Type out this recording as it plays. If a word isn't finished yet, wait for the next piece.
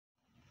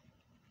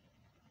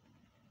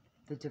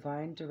The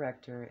divine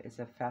director is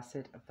a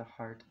facet of the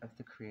heart of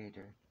the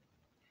Creator.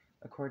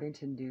 According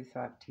to New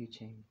Thought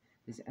teaching,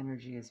 this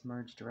energy is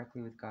merged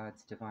directly with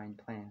God's divine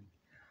plan,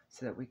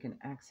 so that we can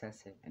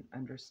access it and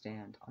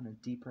understand on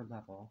a deeper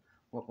level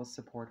what will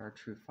support our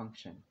true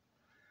function,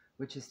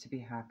 which is to be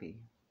happy.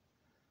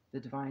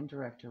 The divine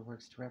director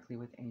works directly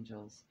with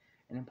angels,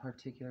 and in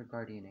particular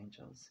guardian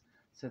angels,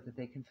 so that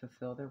they can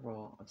fulfill their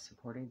role of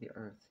supporting the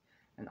earth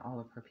and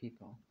all of her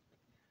people.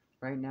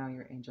 Right now,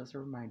 your angels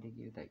are reminding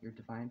you that your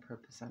divine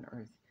purpose on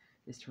earth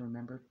is to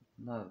remember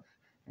love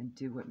and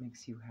do what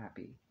makes you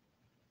happy.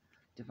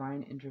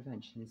 Divine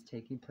intervention is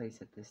taking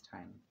place at this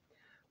time.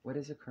 What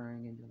is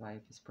occurring in your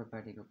life is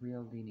providing a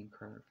real leaning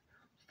curve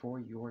for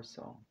your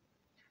soul.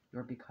 You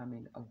are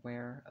becoming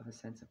aware of a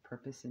sense of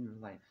purpose in your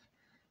life.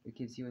 It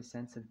gives you a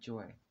sense of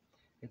joy.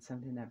 It's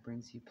something that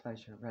brings you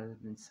pleasure rather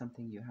than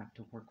something you have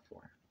to work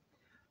for.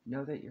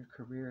 Know that your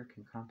career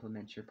can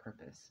complement your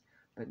purpose,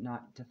 but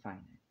not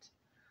define it.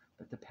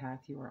 But the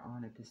path you are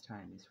on at this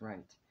time is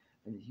right,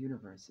 and the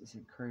universe is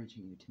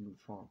encouraging you to move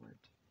forward.